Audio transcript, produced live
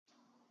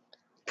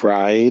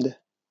Pride,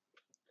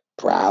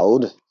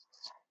 proud,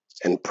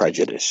 and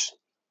prejudice.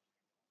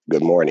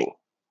 Good morning.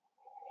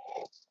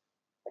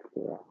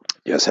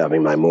 Just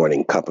having my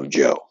morning cup of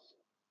joe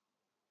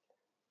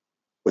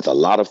with a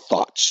lot of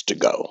thoughts to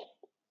go.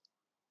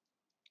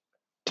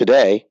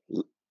 Today,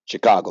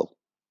 Chicago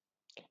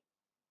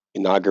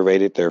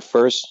inaugurated their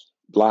first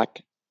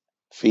black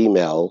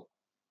female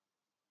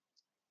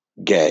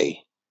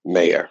gay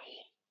mayor.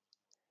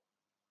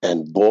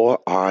 And boy,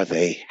 are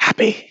they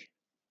happy.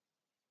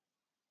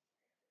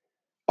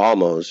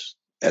 Almost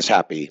as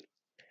happy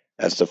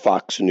as the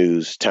Fox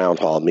News town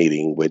hall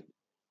meeting with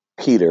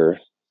Peter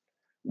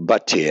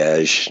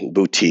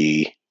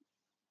Buttigieg,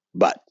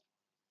 but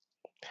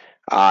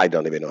I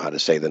don't even know how to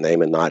say the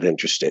name and not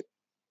interested.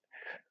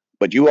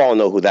 But you all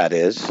know who that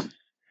is.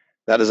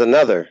 That is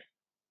another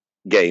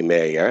gay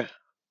mayor,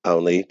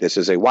 only this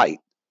is a white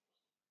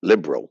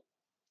liberal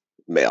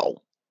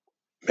male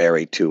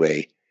married to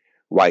a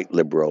white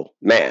liberal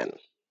man.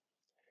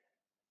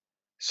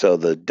 So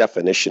the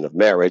definition of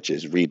marriage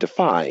is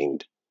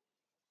redefined.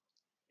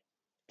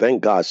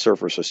 Thank God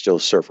surfers are still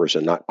surfers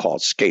and not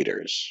called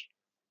skaters.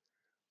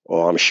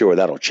 Well, I'm sure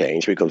that'll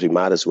change because we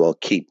might as well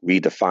keep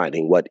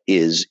redefining what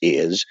is,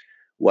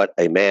 what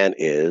a man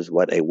is,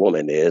 what a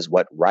woman is,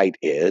 what right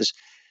is.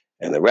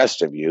 And the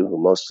rest of you who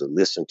mostly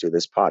listen to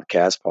this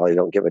podcast probably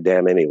don't give a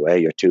damn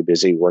anyway. You're too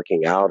busy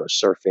working out or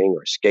surfing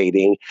or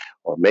skating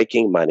or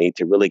making money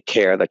to really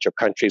care that your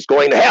country's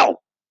going to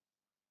hell.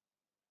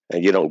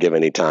 And you don't give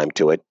any time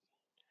to it.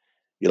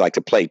 You like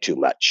to play too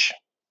much.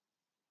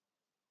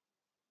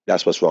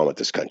 That's what's wrong with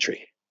this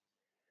country.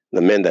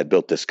 The men that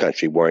built this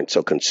country weren't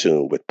so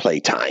consumed with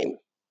playtime.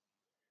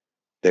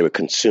 They were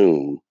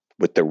consumed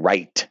with the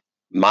right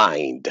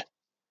mind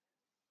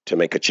to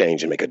make a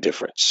change and make a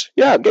difference.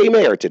 Yeah, gay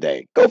mayor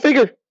today. Go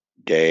figure.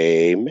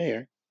 Gay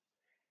mayor.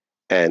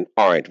 And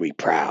aren't we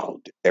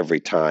proud every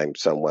time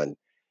someone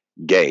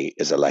gay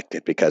is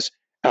elected? Because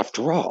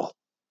after all,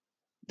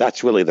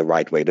 that's really the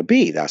right way to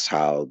be. That's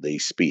how the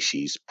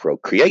species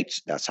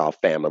procreates. That's how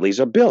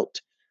families are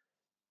built.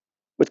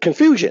 With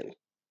confusion.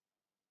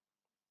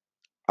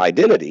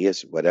 Identity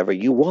is whatever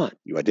you want.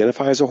 You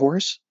identify as a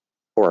horse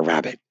or a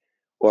rabbit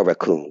or a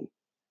raccoon.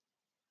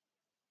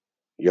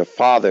 Your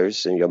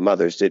fathers and your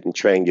mothers didn't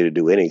train you to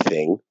do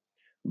anything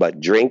but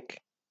drink,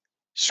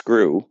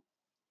 screw,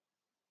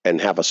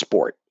 and have a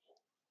sport.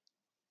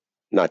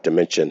 Not to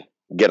mention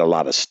get a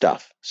lot of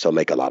stuff, so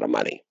make a lot of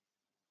money.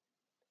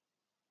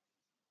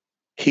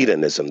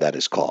 Hedonism, that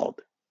is called.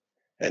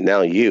 And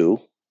now you,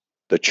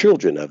 the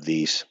children of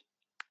these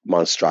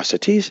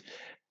monstrosities,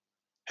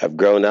 have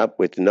grown up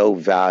with no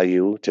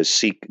value to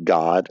seek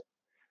God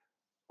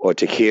or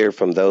to hear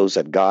from those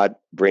that God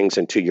brings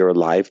into your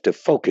life to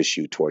focus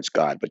you towards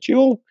God. But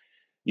you'll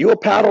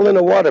paddle in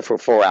the water for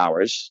 4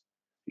 hours.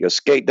 You'll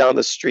skate down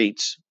the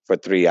streets for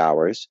 3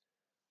 hours.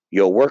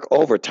 You'll work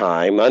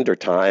overtime,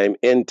 undertime,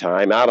 in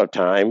time, out of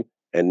time,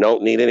 and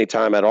don't need any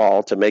time at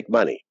all to make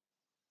money.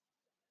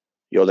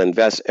 You'll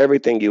invest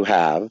everything you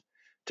have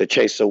to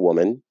chase a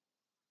woman,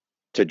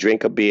 to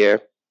drink a beer,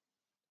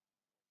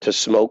 to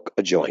smoke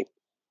a joint.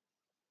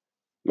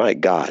 My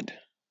God.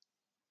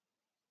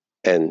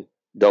 And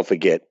don't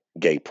forget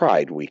Gay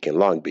Pride Week in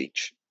Long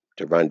Beach,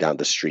 to run down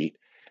the street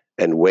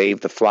and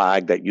wave the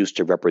flag that used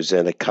to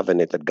represent a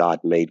covenant that God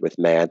made with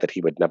man that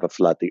he would never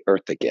flood the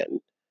earth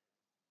again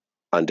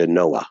under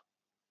Noah.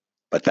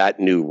 But that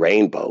new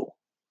rainbow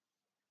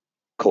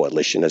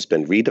coalition has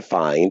been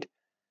redefined,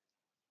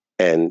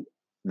 and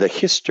the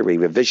history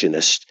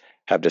revisionists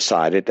have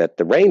decided that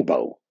the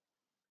rainbow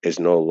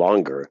is no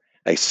longer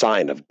a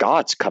sign of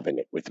God's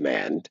covenant with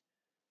man.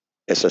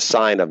 It's a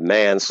sign of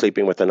man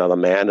sleeping with another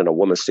man and a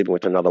woman sleeping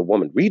with another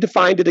woman.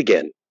 Redefined it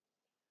again.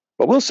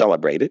 But we'll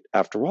celebrate it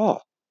after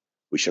all.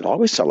 We should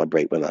always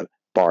celebrate when a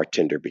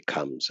bartender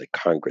becomes a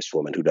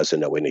congresswoman who doesn't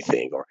know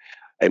anything, or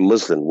a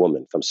Muslim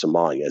woman from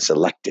Somalia is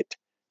elected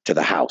to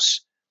the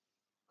House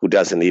who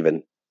doesn't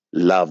even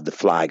love the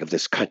flag of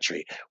this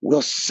country.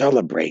 We'll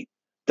celebrate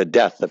the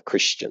death of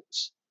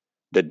Christians,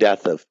 the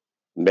death of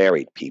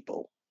married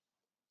people,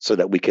 so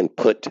that we can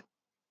put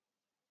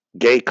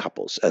gay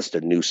couples as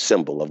the new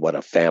symbol of what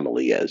a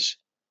family is.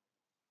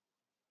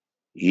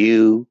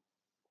 You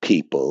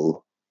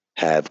people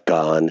have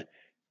gone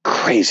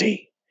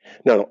crazy.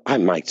 No, I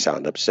might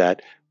sound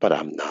upset, but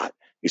I'm not.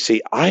 You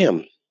see, I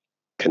am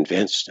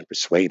convinced and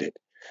persuaded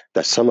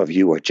that some of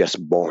you are just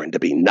born to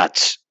be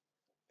nuts.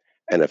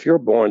 And if you're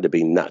born to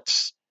be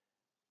nuts,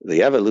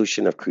 the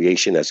evolution of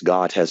creation as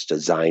God has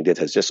designed it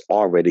has just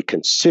already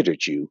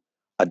considered you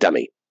a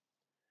dummy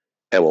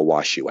and will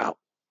wash you out.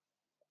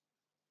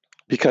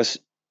 Because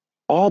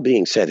all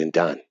being said and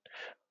done,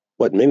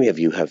 what many of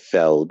you have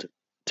failed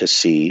to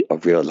see or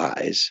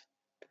realize,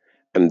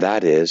 and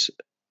that is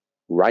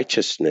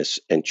righteousness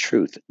and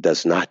truth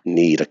does not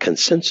need a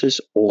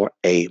consensus or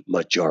a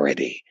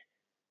majority.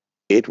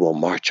 It will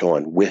march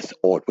on with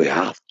or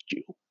without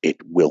you. It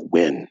will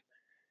win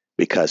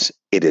because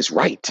it is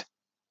right.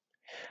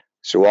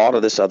 So all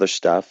of this other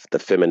stuff, the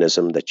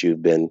feminism that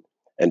you've been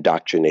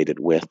indoctrinated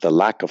with, the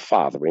lack of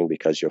fathering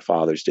because your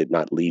fathers did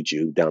not lead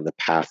you down the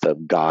path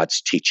of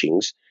God's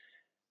teachings,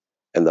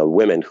 and the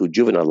women who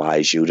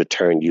juvenilize you to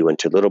turn you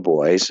into little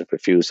boys and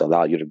refuse to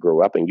allow you to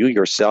grow up, and you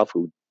yourself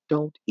who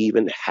don't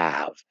even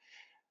have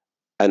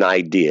an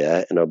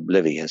idea and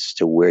oblivious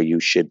to where you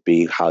should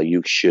be, how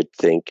you should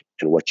think,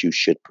 and what you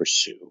should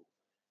pursue.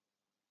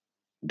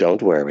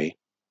 Don't worry.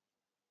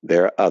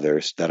 There are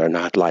others that are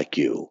not like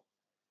you,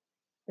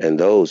 and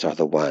those are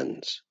the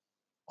ones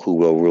who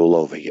will rule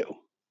over you.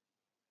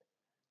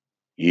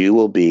 You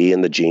will be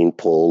in the gene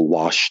pool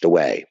washed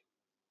away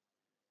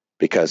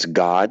because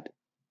God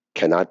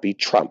cannot be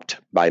trumped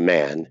by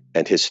man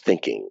and his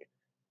thinking.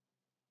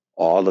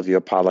 All of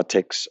your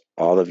politics,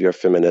 all of your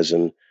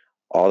feminism,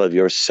 all of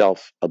your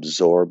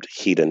self-absorbed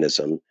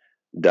hedonism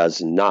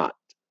does not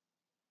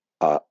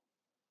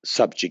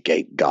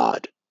subjugate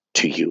God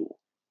to you.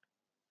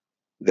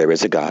 There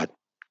is a God.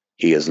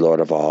 He is Lord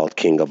of all,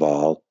 King of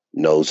all,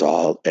 knows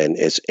all, and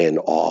is in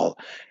all.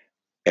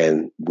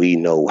 And we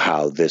know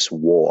how this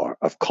war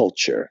of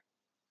culture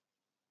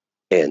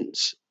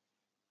ends.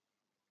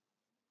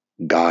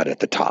 God at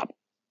the top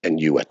and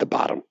you at the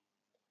bottom.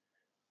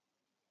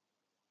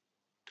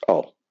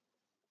 Oh,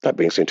 that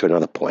brings me to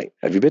another point.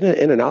 Have you been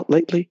in and out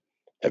lately?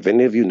 Have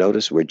any of you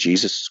noticed where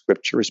Jesus'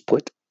 scripture is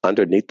put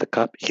underneath the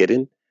cup,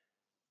 hidden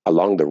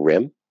along the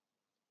rim?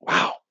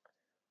 Wow.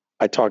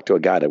 I talked to a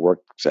guy that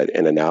works at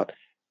In and Out.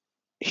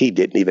 He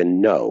didn't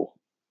even know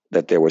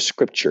that there was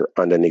scripture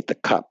underneath the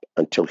cup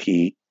until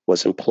he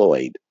was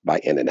employed by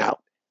In and Out.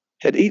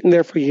 Had eaten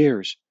there for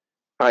years.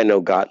 I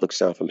know God looks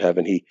down from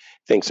heaven. He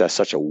thinks that's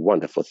such a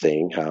wonderful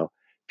thing, how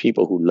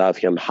people who love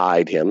him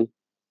hide him,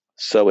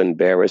 so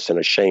embarrassed and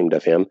ashamed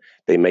of him,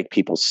 they make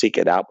people seek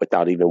it out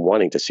without even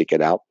wanting to seek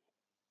it out,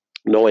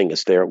 knowing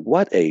it's there.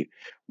 What a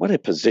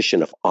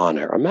position of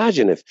honor.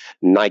 Imagine if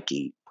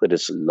Nike put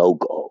its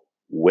logo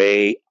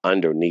way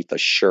underneath a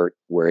shirt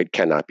where it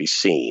cannot be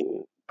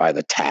seen by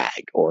the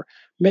tag, or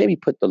maybe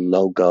put the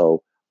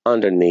logo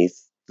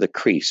underneath the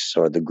crease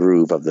or the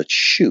groove of the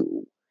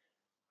shoe.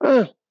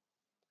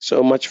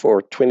 So much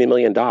for $20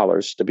 million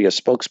to be a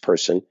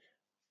spokesperson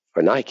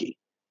for Nike.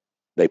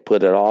 They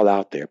put it all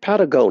out there.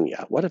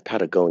 Patagonia. What if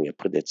Patagonia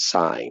put its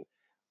sign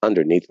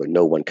underneath where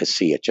no one could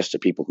see it, just the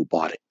people who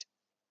bought it?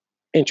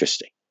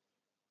 Interesting.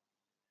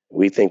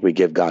 We think we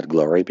give God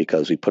glory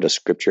because we put a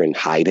scripture and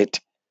hide it.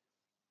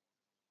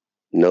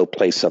 No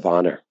place of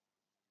honor.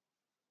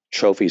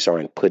 Trophies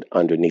aren't put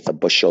underneath a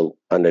bushel,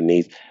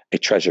 underneath a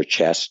treasure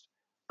chest,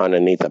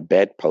 underneath a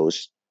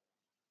bedpost.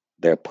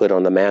 They're put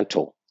on the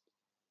mantle.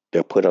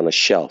 They're put on a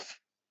shelf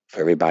for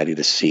everybody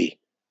to see.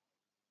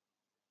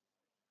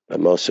 But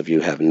most of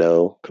you have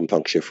no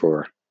compunction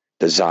for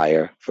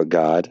desire for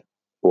God,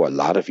 or a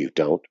lot of you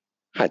don't.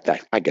 I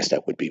guess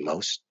that would be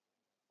most.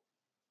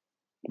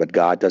 But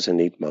God doesn't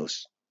need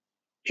most.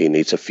 He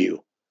needs a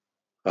few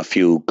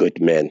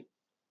good men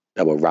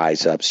that will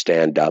rise up,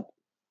 stand up,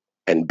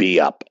 and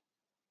be up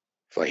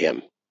for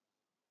him.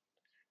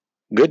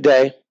 Good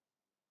day.